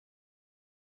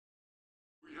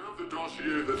of the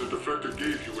dossier that the defector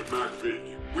gave you at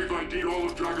MacV. We've ID'd all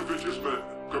of Dragovich's men.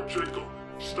 Kopchenko,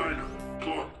 Steiner,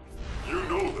 Clark. You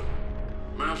know them.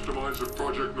 Masterminds of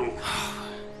Project Nova.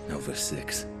 Nova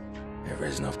 6.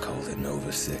 Reznov called it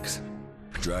Nova 6.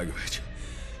 Dragovich.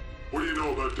 What do you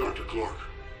know about Dr. Clark?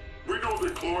 We know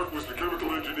that Clark was the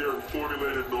chemical engineer who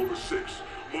formulated Nova 6.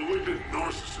 Malignant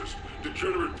narcissist,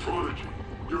 degenerate prodigy.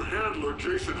 Your handler,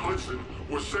 Jason Hudson,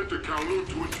 was sent to Kowloon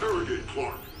to interrogate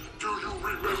Clark. Do you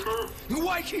remember?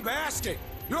 Why keep asking?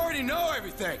 You already know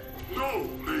everything. No,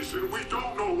 Mason, we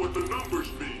don't know what the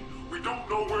numbers mean. We don't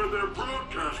know where they're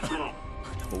broadcast from.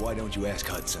 But why don't you ask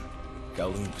Hudson?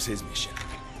 Kowloon was his mission.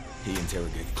 He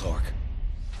interrogated Clark.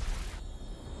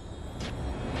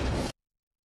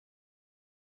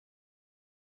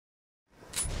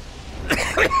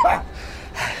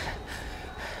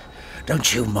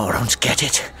 Don't you morons get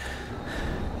it?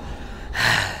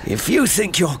 If you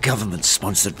think your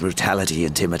government-sponsored brutality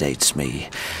intimidates me,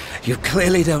 you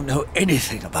clearly don't know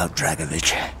anything about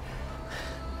Dragovich.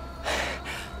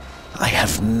 I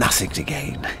have nothing to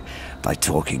gain by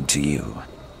talking to you.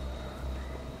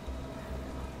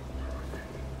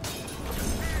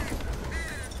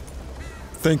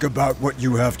 Think about what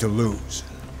you have to lose.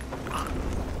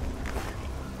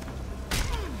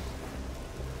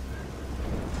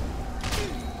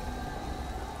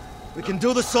 We can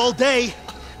do this all day.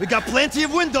 We got plenty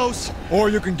of windows. Or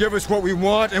you can give us what we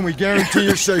want and we guarantee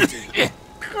your safety.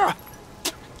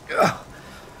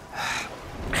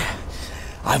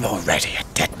 I'm already a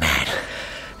dead man.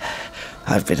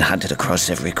 I've been hunted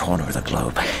across every corner of the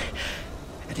globe.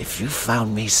 And if you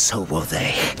found me, so will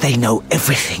they. They know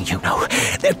everything you know.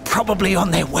 They're probably on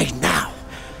their way now.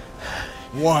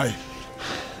 Why?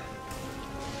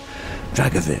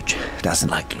 Dragovich doesn't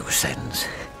like loose ends.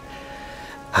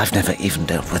 I've never even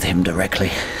dealt with him directly.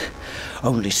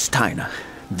 Only Steiner,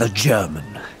 the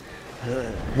German.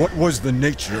 What was the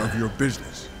nature of your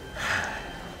business?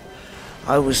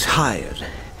 I was hired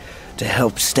to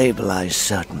help stabilize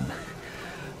certain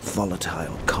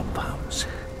volatile compounds.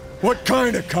 What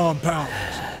kind of compounds?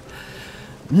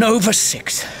 Nova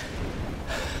 6.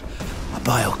 A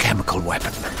biochemical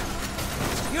weapon.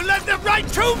 You led them right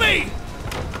to me!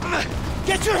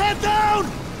 Get your head down!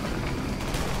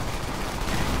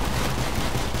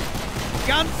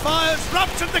 Gunfire's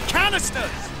ruptured the canisters!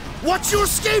 What's your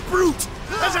escape route?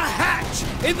 There's a hatch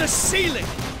in the ceiling!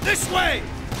 This way!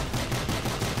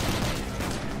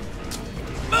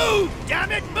 Move!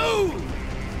 Damn it, move!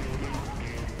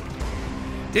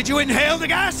 Did you inhale the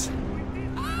gas?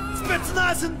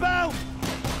 Spetsnaz inbound!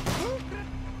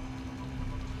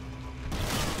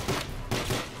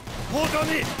 Hold on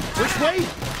it! Which way?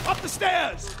 Up the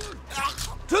stairs!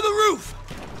 To the roof!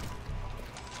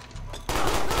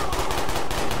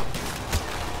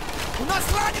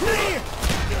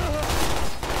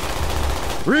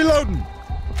 Reloading!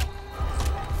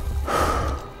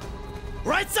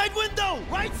 Right side window!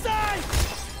 Right side!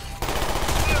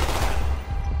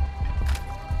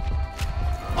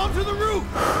 Onto the roof!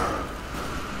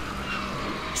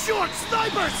 Short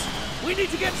snipers! We need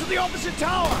to get to the opposite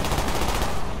tower!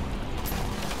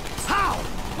 How?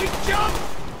 We jump!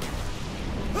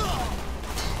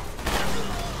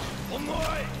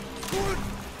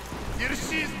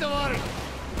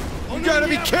 You gotta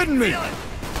be kidding me!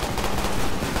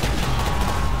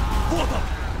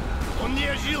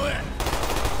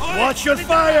 Watch your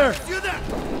fire!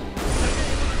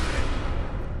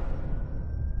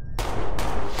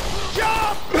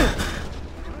 Jump!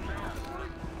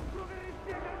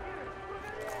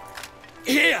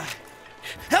 Here!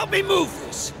 Help me move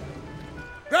this!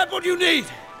 Grab what you need!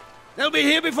 They'll be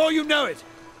here before you know it!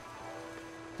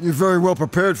 You're very well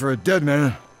prepared for a dead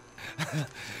man.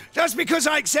 Just because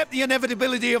I accept the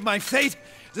inevitability of my fate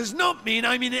does not mean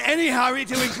I'm in any hurry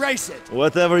to embrace it.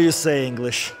 Whatever you say,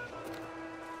 English.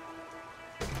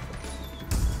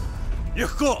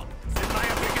 Легко!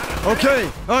 Okay,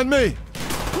 on me!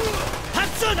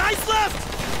 Hudson, ice left!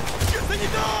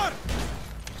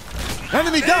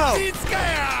 Enemy down!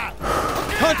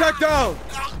 Contact down!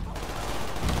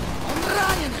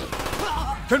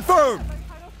 Confirmed!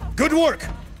 Good work!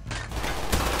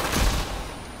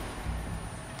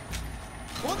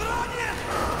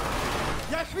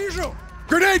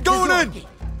 Grenade going in!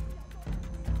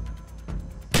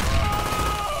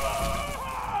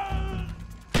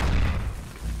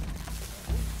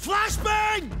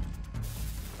 Flashbang!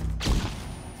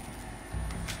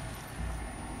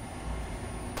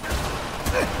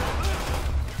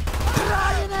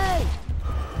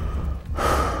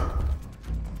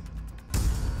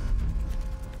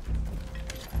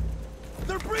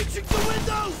 They're breaching the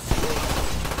windows!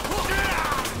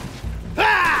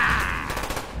 Ah!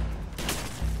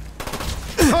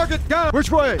 Target down! Which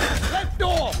way? Left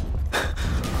door!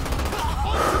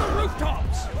 Onto the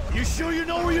rooftops! You sure you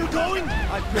know where you're going?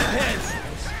 I've prepared for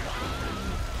this.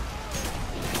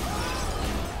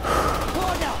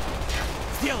 Понял!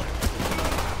 Сделай!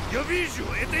 Я вижу,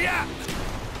 это я!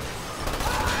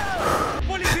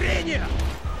 Поле зрения!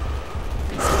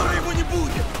 Скоро его не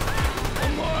будет!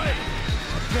 Он мой!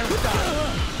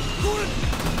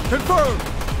 Confirmed!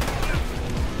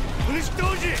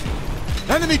 Уничтожи!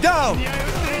 Enemy down! Я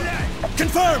его стреляй!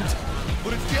 Confirmed!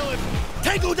 Будет сделать!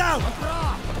 Tango down!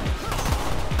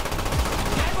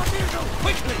 Я его вижу!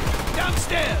 Quickly!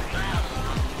 Downstairs!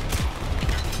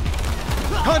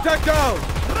 Contact down!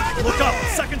 Look up!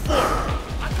 Second floor!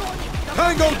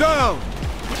 Tango down!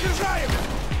 Удержаем!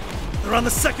 They're on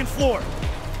the second floor!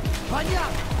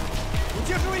 Понятно!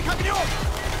 Удерживай их огнем!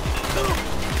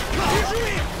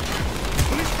 Удержи их!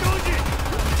 Уничтожи!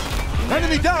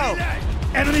 Enemy down!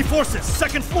 Enemy forces!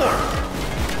 Second floor!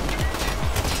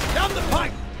 Down the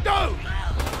pipe! Go!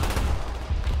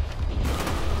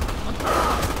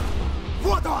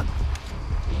 Вот он!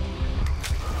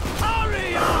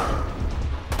 Hurry up!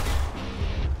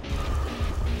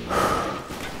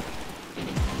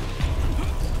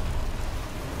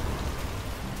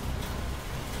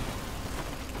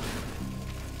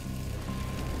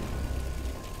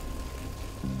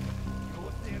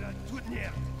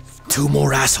 Two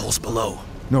more assholes below.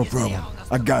 No problem.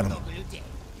 I got him.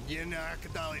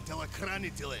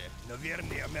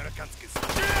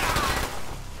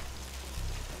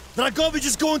 Dragovich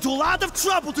is going to a lot of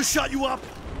trouble to shut you up!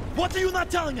 What are you not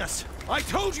telling us? I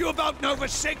told you about Nova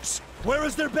 6! Where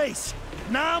is their base?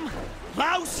 Nam?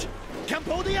 Laos?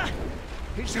 Cambodia?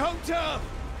 His home turf!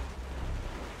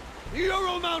 The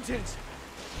Ural Mountains!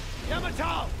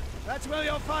 Yamato! That's where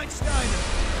you'll find Steiner!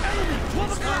 Enemy!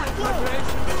 12 o'clock!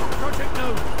 Preparation. Project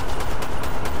Nova!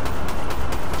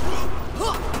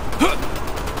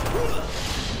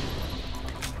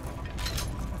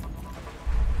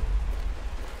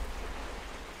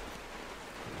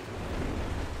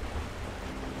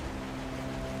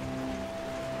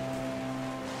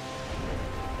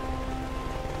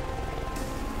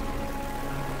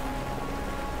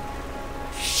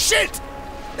 Shit!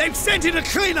 They've sent in a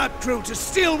cleanup crew to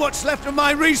steal what's left of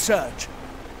my research.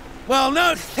 Well,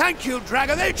 no thank you,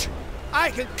 Dragovich.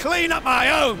 I can clean up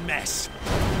my own mess.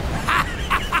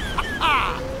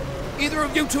 Either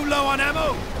of you too low on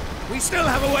ammo? We still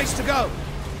have a ways to go.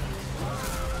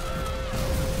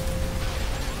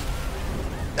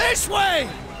 This way!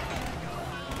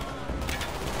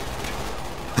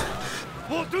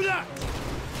 Вот туда!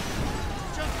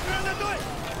 Сейчас гранатой!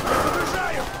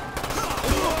 Побежаю!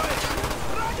 Ой!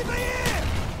 Раненые!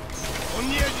 Он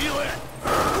не делает!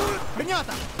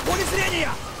 Принято! Поле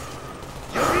зрения!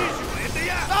 Я вижу, это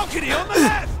я! Balcony on the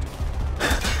left!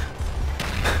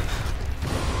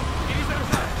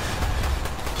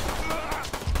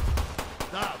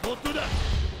 Да, вот туда!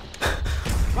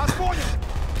 Вас понял!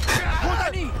 Вот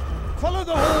они! Follow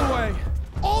the hallway!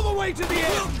 All the way to the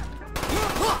end!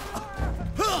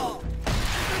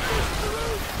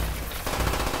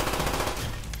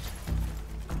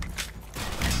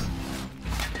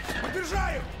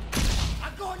 Подбежаю!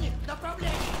 Огонь!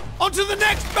 Направление! Onto the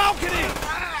next balcony!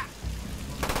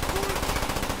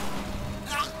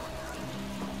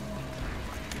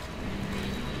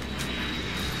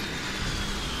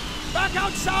 Back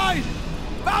outside!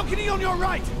 Balcony on your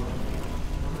right!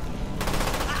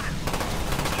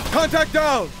 Contact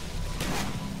down!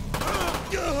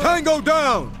 Tango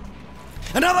down!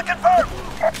 Another confirmed!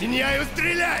 Меняю,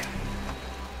 стреляй!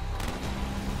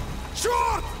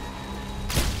 Черт!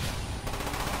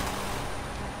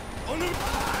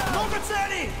 Много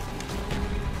целей!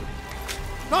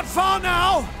 Not far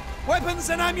now! Weapons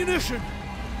and ammunition!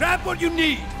 Grab what you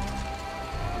need!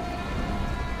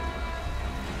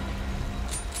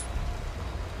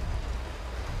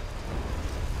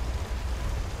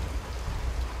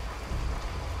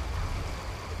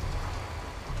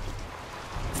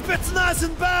 Spetsnaz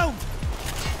inbound!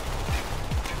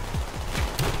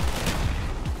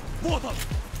 Вот он!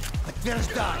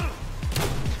 Подтверждаю!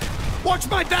 Watch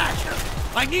my back!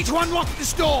 I need to unlock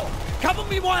this door! Cover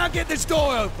me while I get this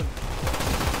door open!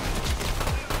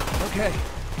 Okay.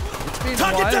 It's been a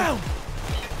Target while. down!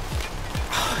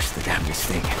 Oh, it's the damnedest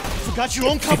thing. Forgot your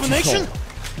own combination?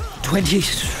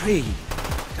 23.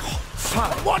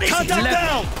 What is Contact it?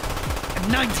 down!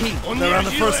 19. They're on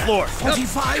the first floor.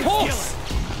 45. Horse!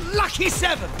 Lucky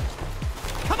 7!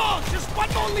 Come on, just one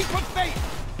more leap of faith!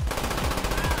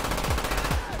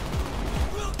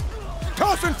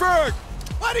 Concentrate!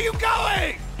 Where are you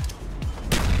going?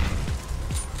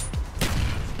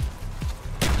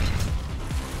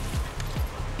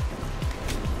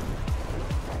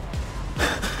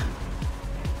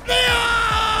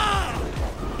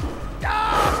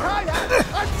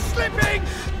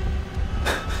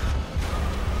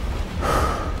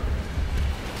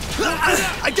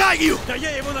 I got you! Да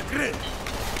я его накрыл!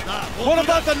 Да, What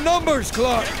about the numbers,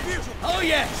 Clark? Я их вижу! Oh,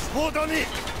 yes! Вот они! The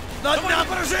Давай на numbers!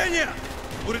 поражение!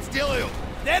 Будет сделаю!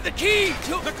 They're the key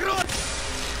to... Накрой!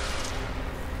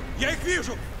 Я их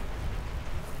вижу!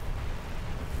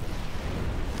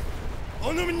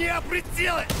 Он у меня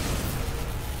прицелы!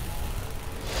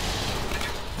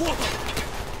 Вот он!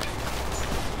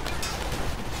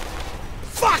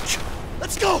 Fuck!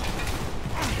 Let's go!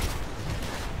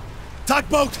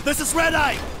 Tugboat, this is Red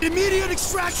Eye! Immediate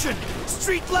extraction!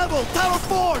 Street level, Tower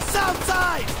 4, south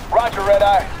side! Roger, Red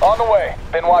Eye. On the way.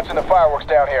 Been watching the fireworks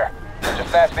down here. Just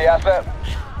snatch the asset?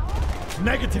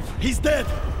 Negative, he's dead!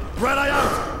 Red Eye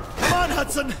out! Come on,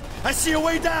 Hudson! I see a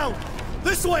way down!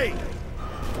 This way!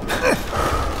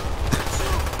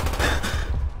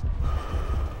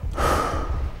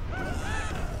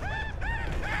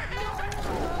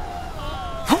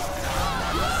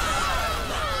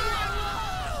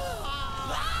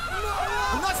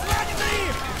 У нас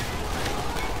раненые!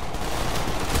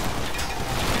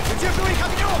 Удерживай их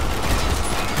огнем!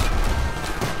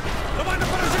 Давай на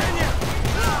поражение!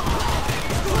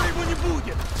 Скоро его не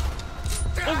будет!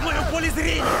 Он в моем поле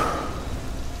зрения!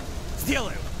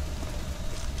 Сделаю!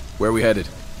 Where are we headed?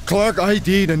 Clark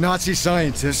ID'd a Nazi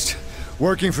scientist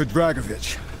working for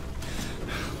Dragovich.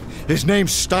 His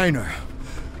name's Steiner.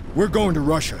 We're going to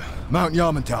Russia, Mount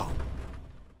Yamantau.